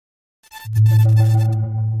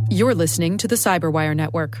You're listening to the Cyberwire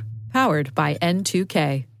Network, powered by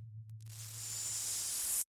N2K.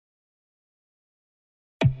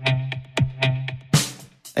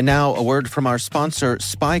 And now a word from our sponsor,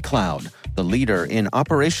 SpyCloud, the leader in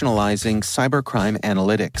operationalizing cybercrime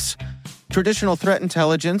analytics. Traditional threat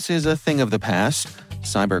intelligence is a thing of the past.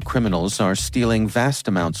 Cyber criminals are stealing vast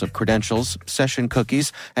amounts of credentials, session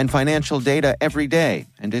cookies, and financial data every day,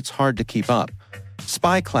 and it's hard to keep up.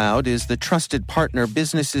 SpyCloud is the trusted partner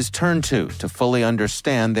businesses turn to fully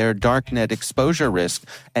understand their darknet exposure risk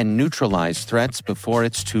and neutralize threats before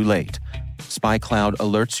it's too late. SpyCloud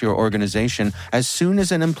alerts your organization as soon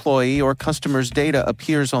as an employee or customer's data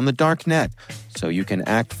appears on the darknet, so you can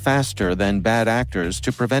act faster than bad actors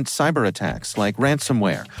to prevent cyber attacks like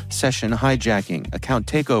ransomware, session hijacking, account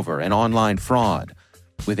takeover, and online fraud.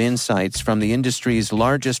 With insights from the industry's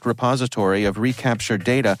largest repository of recaptured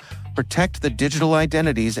data, protect the digital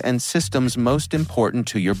identities and systems most important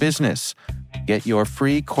to your business. Get your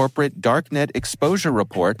free corporate darknet exposure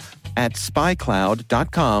report at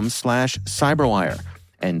spycloud.com/cyberwire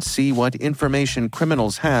and see what information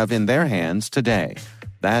criminals have in their hands today.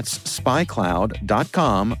 That's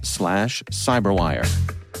spycloud.com/cyberwire.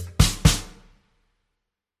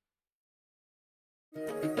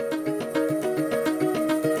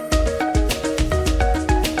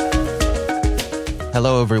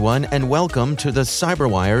 Hello, everyone, and welcome to the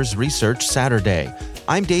CyberWire's Research Saturday.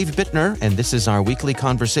 I'm Dave Bittner, and this is our weekly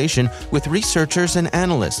conversation with researchers and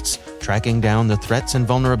analysts, tracking down the threats and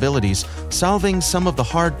vulnerabilities, solving some of the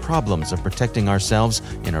hard problems of protecting ourselves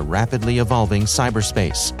in a rapidly evolving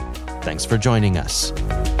cyberspace. Thanks for joining us.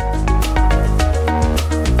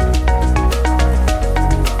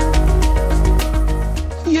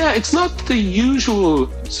 Yeah, it's not the usual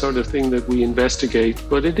sort of thing that we investigate,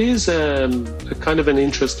 but it is a kind of an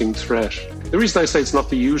interesting threat. The reason I say it's not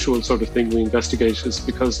the usual sort of thing we investigate is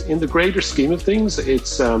because in the greater scheme of things,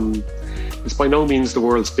 it's by no means the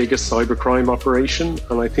world's biggest cybercrime operation,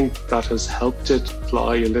 and I think that has helped it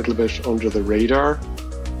fly a little bit under the radar.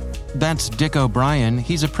 That's Dick O'Brien.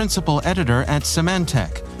 He's a principal editor at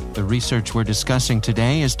Symantec. The research we're discussing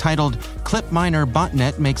today is titled Clipminer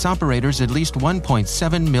Botnet Makes Operators at Least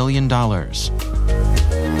 $1.7 million.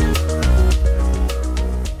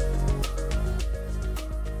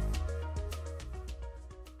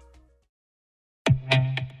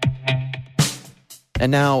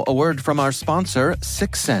 And now, a word from our sponsor,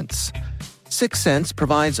 6sense. 6sense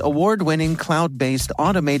provides award-winning cloud-based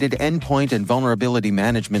automated endpoint and vulnerability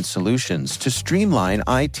management solutions to streamline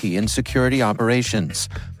IT and security operations.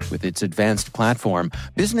 With its advanced platform,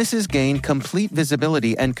 businesses gain complete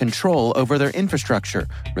visibility and control over their infrastructure,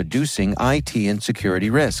 reducing IT and security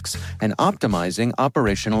risks and optimizing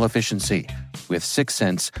operational efficiency. With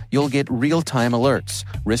 6sense, you'll get real-time alerts,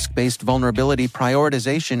 risk-based vulnerability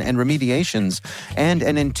prioritization and remediations, and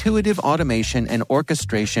an intuitive automation and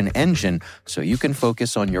orchestration engine so you can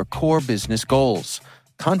focus on your core business goals,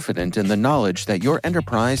 confident in the knowledge that your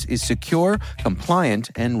enterprise is secure, compliant,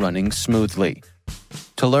 and running smoothly.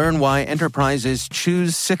 To learn why enterprises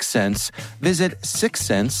choose 6sense, visit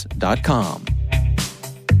 6sense.com.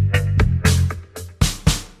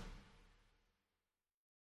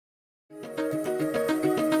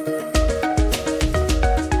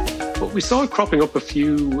 We saw it cropping up a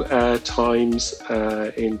few times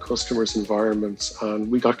in customers' environments,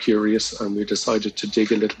 and we got curious and we decided to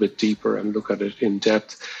dig a little bit deeper and look at it in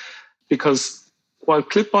depth. Because while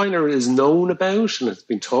Clipminer is known about and it's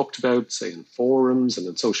been talked about, say, in forums and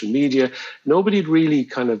in social media, nobody had really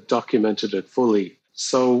kind of documented it fully.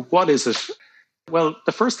 So what is it? Well,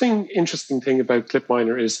 the first interesting thing about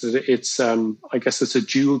Clipminer is that it's a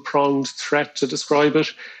dual-pronged threat to describe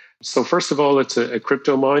it. So first of all, it's a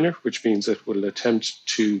crypto miner, which means it will attempt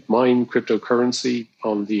to mine cryptocurrency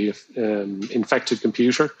on the infected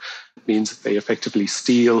computer. It means that they effectively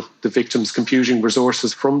steal the victim's computing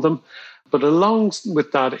resources from them. But along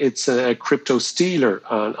with that, it's a crypto stealer.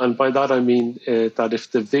 And by that, I mean that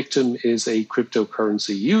if the victim is a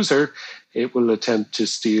cryptocurrency user, it will attempt to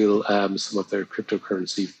steal some of their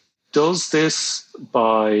cryptocurrency. Does this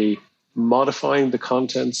by modifying the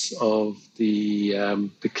contents of the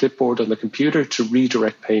clipboard on the computer to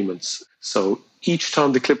redirect payments. So each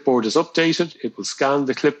time the clipboard is updated, it will scan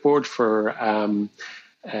the clipboard for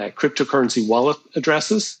cryptocurrency wallet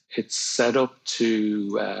addresses. It's set up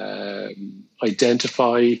to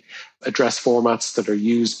identify address formats that are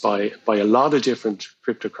used by a lot of different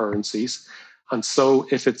cryptocurrencies. And so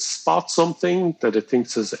if it spots something that it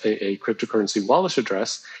thinks is a cryptocurrency wallet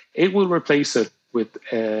address, it will replace it with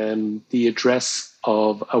the address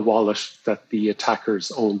of a wallet that the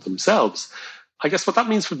attackers own themselves. I guess what that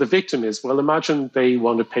means for the victim is, well, imagine they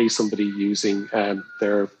want to pay somebody using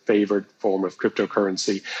their favorite form of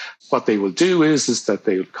cryptocurrency. What they will do is that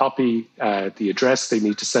they'll copy the address they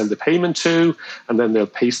need to send the payment to, and then they'll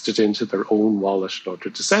paste it into their own wallet in order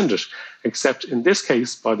to send it. Except in this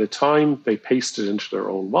case, by the time they paste it into their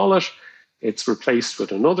own wallet, it's replaced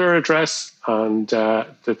with another address, and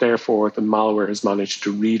that therefore the malware has managed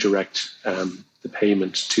to redirect the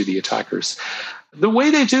payment to the attackers. The way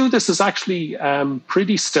they do this is actually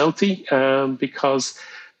pretty stealthy because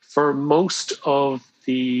for most of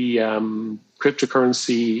the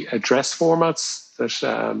cryptocurrency address formats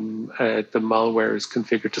that the malware is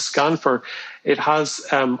configured to scan for, it has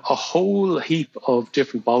a whole heap of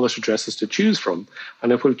different wallet addresses to choose from.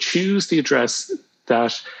 And it will choose the address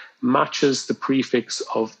that matches the prefix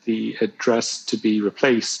of the address to be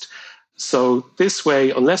replaced. So this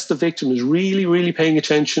way, unless the victim is really, really paying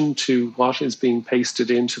attention to what is being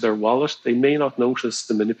pasted into their wallet, they may not notice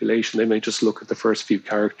the manipulation. They may just look at the first few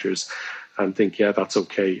characters and think, yeah, that's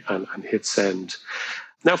okay, and hit send.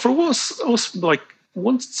 Now, for us, like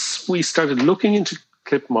once we started looking into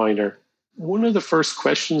Clipminer, one of the first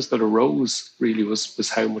questions that arose really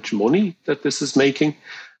was how much money that this is making.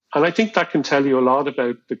 And I think that can tell you a lot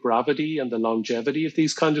about the gravity and the longevity of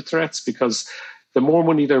these kind of threats, because the more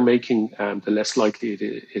money they're making, the less likely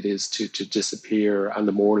it is to disappear, and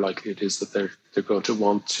the more likely it is that they're going to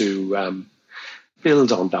want to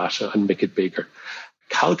build on that and make it bigger.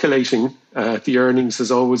 Calculating the earnings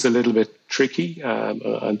is always a little bit tricky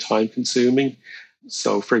and time-consuming.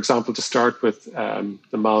 So, for example, to start with, the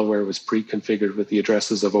malware was pre-configured with the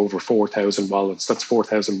addresses of over 4,000 wallets. That's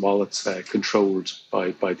 4,000 wallets controlled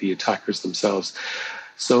by the attackers themselves.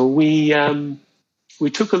 So we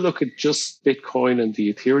took a look at just Bitcoin and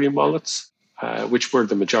the Ethereum wallets, which were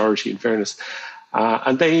the majority, in fairness.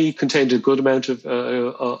 And they contained a good amount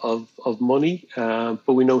of money,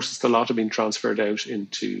 but we noticed a lot have been transferred out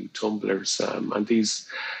into tumblers, and these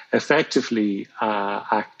effectively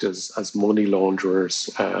act as money launderers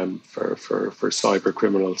for cyber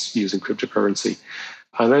criminals using cryptocurrency.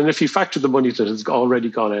 And then if you factor the money that has already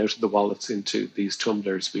gone out of the wallets into these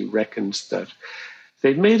tumblers, we reckoned that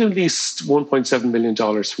they've made at least $1.7 million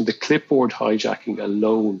from the clipboard hijacking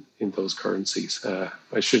alone in those currencies.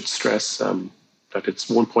 I should stress that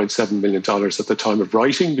it's $1.7 million at the time of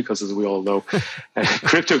writing, because as we all know,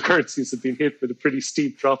 cryptocurrencies have been hit with a pretty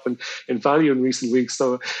steep drop in value in recent weeks.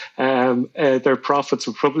 So their profits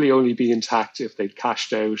would probably only be intact if they'd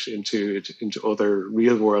cashed out into other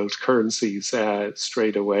real world currencies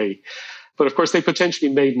straight away. But of course, they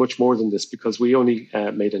potentially made much more than this, because we only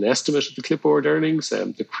made an estimate of the clipboard earnings.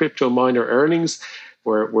 The Clipminer earnings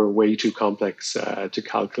were way too complex to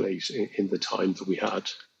calculate in the time that we had.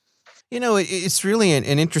 You know, it's really an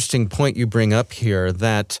interesting point you bring up here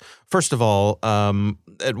that, first of all,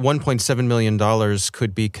 at $1.7 million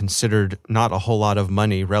could be considered not a whole lot of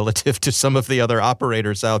money relative to some of the other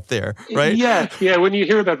operators out there, right? Yeah. When you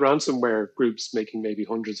hear about ransomware groups making maybe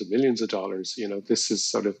hundreds of millions of dollars, you know, this is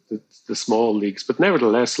sort of the small leagues. But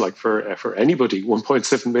nevertheless, like for anybody,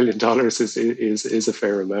 $1.7 million is a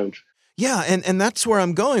fair amount. Yeah, and that's where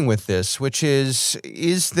I'm going with this, which is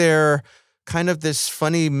there kind of this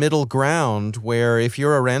funny middle ground where if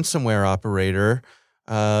you're a ransomware operator,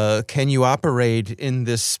 can you operate in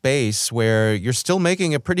this space where you're still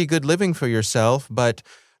making a pretty good living for yourself, but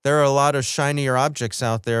there are a lot of shinier objects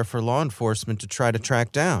out there for law enforcement to try to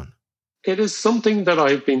track down? It is something that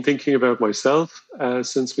I've been thinking about myself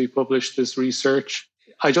since we published this research.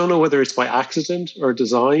 I don't know whether it's by accident or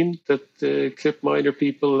design that the Clipminer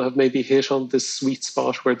people have maybe hit on this sweet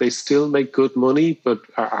spot where they still make good money but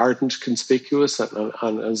aren't conspicuous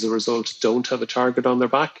and as a result don't have a target on their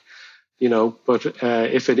back. You know, but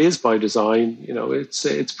if it is by design, you know,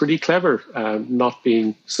 it's pretty clever not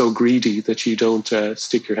being so greedy that you don't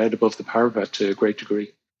stick your head above the parapet to a great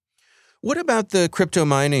degree. What about the crypto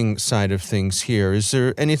mining side of things here? Is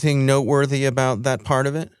there anything noteworthy about that part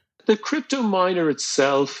of it? The crypto miner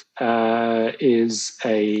itself is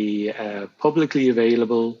a publicly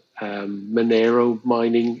available Monero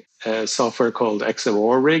mining software called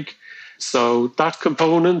XMR Rig. So that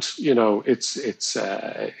component, you know, it's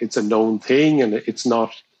a known thing, and it's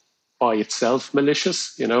not by itself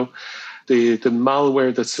malicious. You know, the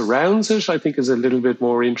malware that surrounds it, I think, is a little bit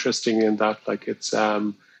more interesting in that, like, it's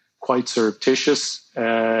quite surreptitious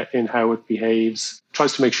in how it behaves.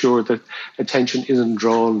 Tries to make sure that attention isn't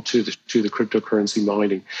drawn to the cryptocurrency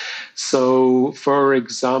mining. So, for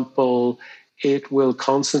example, it will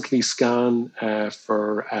constantly scan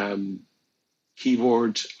for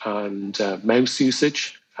keyboard and mouse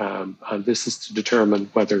usage, and this is to determine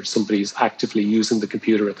whether somebody is actively using the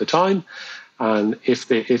computer at the time. And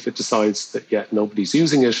if it decides that, nobody's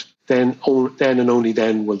using it, then and only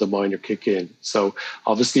then will the miner kick in. So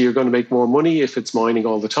obviously you're going to make more money if it's mining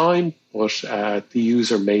all the time, but the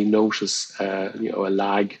user may notice a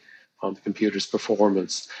lag on the computer's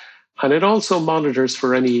performance. And it also monitors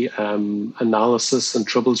for any analysis and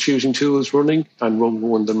troubleshooting tools running, and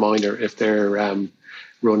run the miner if they're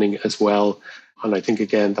running as well. And I think,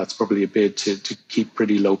 again, that's probably a bit to keep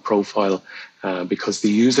pretty low profile because the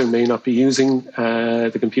user may not be using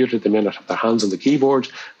the computer. They may not have their hands on the keyboard,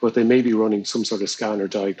 but they may be running some sort of scan or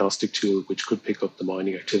diagnostic tool which could pick up the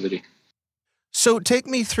mining activity. So take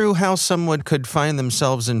me through how someone could find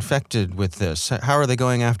themselves infected with this. How are they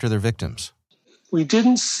going after their victims? We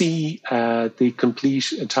didn't see the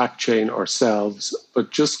complete attack chain ourselves,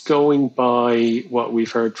 but just going by what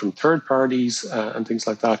we've heard from third parties and things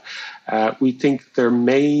like that, we think their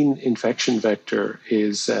main infection vector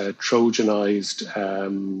is Trojanized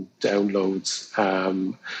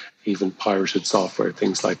downloads, even pirated software,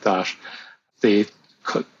 things like that.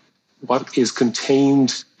 What is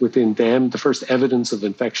contained within them, the first evidence of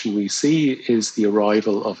infection we see is the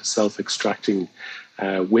arrival of a self-extracting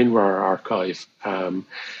WinRAR archive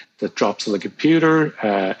that drops on the computer.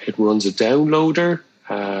 It runs a downloader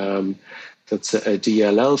that's a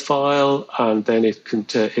DLL file, and then it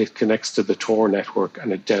connects to the Tor network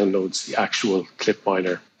and it downloads the actual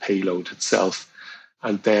Clipminer payload itself.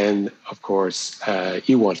 And then, of course,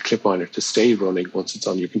 you want Clipminer to stay running once it's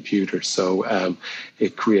on your computer. So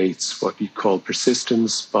it creates what you call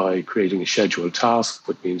persistence by creating a scheduled task,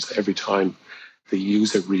 which means that every time the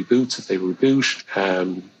user reboots, if they reboot,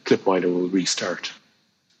 Clipminer will restart.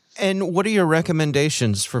 And what are your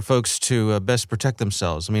recommendations for folks to best protect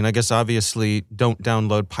themselves? I mean, I guess obviously don't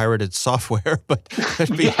download pirated software, but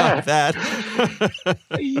beyond that.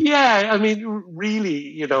 Yeah, I mean,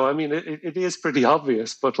 really, it is pretty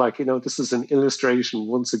obvious, but this is an illustration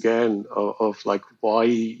once again of why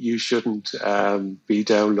you shouldn't be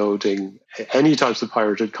downloading any types of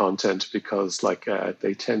pirated content, because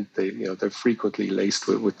they're frequently laced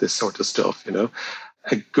with this sort of stuff,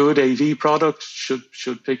 A good AV product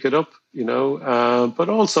should pick it up, but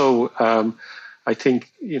also I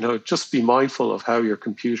think, just be mindful of how your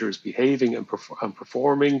computer is behaving and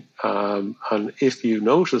performing. And if you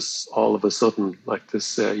notice all of a sudden, like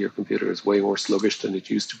this, your computer is way more sluggish than it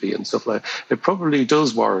used to be and stuff like that, it probably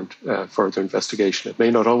does warrant further investigation. It may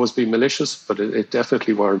not always be malicious, but it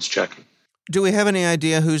definitely warrants checking. Do we have any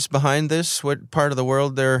idea who's behind this? What part of the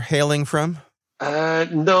world they're hailing from?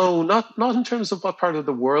 No, not in terms of what part of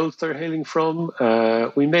the world they're hailing from.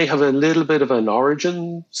 We may have a little bit of an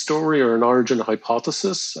origin story or an origin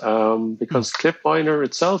hypothesis, because Clipminer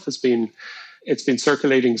itself it's been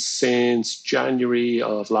circulating since January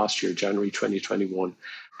of last year, January 2021,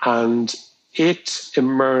 and it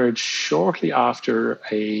emerged shortly after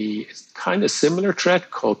a kind of similar threat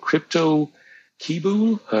called crypto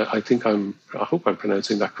Kibool. I hope I'm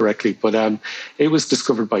pronouncing that correctly, but it was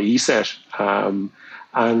discovered by ESET.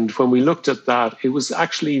 And when we looked at that, it was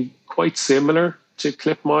actually quite similar to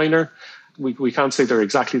Clipminer. We can't say they're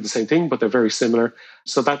exactly the same thing, but they're very similar.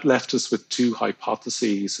 So that left us with two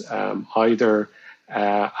hypotheses, either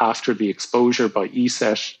after the exposure by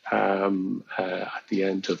ESET at the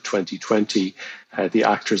end of 2020, the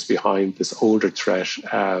actors behind this older threat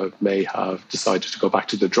may have decided to go back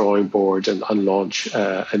to the drawing board and launch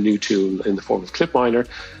a new tool in the form of Clipminer.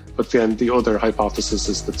 But then the other hypothesis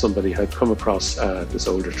is that somebody had come across this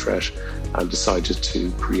older threat and decided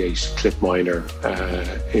to create Clipminer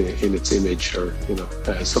in its image, or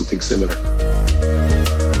something similar.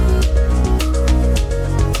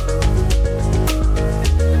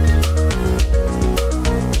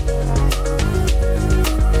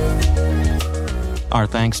 Our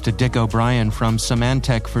thanks to Dick O'Brien from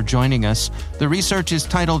Symantec for joining us. The research is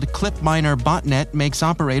titled Clipminer Botnet Makes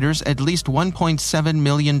Operators at Least $1.7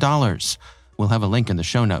 million. We'll have a link in the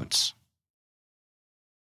show notes.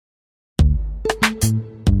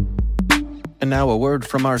 And now a word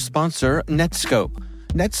from our sponsor, Netskope.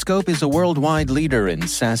 Netskope is a worldwide leader in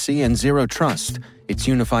SASE and Zero Trust. Its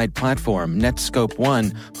unified platform, Netskope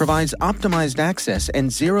One, provides optimized access and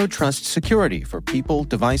zero trust security for people,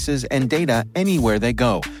 devices, and data anywhere they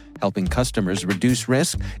go, helping customers reduce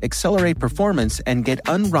risk, accelerate performance, and get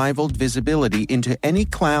unrivaled visibility into any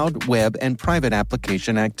cloud, web, and private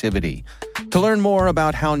application activity. To learn more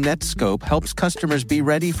about how Netskope helps customers be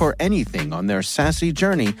ready for anything on their SASE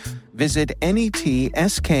journey, visit netskope.com.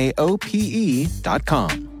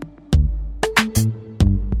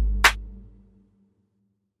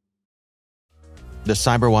 The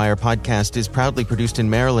CyberWire podcast is proudly produced in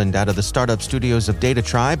Maryland out of the startup studios of Data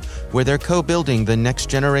Tribe, where they're co-building the next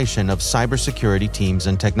generation of cybersecurity teams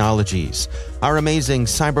and technologies. Our amazing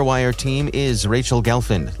CyberWire team is Rachel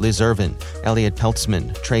Gelfand, Liz Irvin, Elliot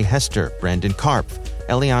Peltzman, Trey Hester, Brandon Karpf,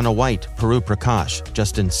 Eliana White, Peru Prakash,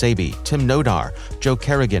 Justin Sabi, Tim Nodar, Joe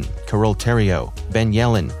Kerrigan, Carol Terrio, Ben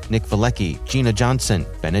Yellen, Nick Valecki, Gina Johnson,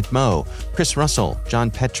 Bennett Moe, Chris Russell,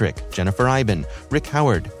 John Petrick, Jennifer Iben, Rick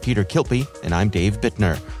Howard, Peter Kilpie, and I'm Dave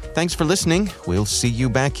Bittner. Thanks for listening. We'll see you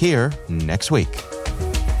back here next week.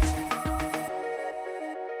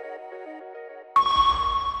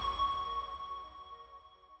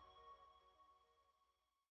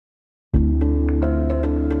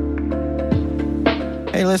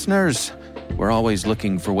 Hey listeners, we're always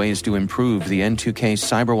looking for ways to improve the N2K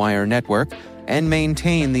CyberWire network and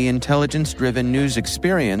maintain the intelligence-driven news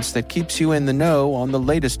experience that keeps you in the know on the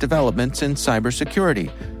latest developments in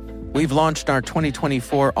cybersecurity. We've launched our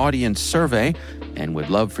 2024 audience survey and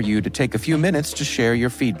would love for you to take a few minutes to share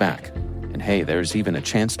your feedback. And hey, there's even a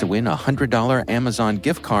chance to win a $100 Amazon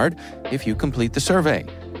gift card if you complete the survey.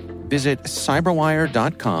 Visit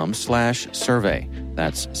cyberwire.com/survey.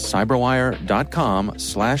 That's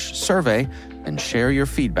cyberwire.com/survey and share your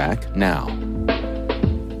feedback now.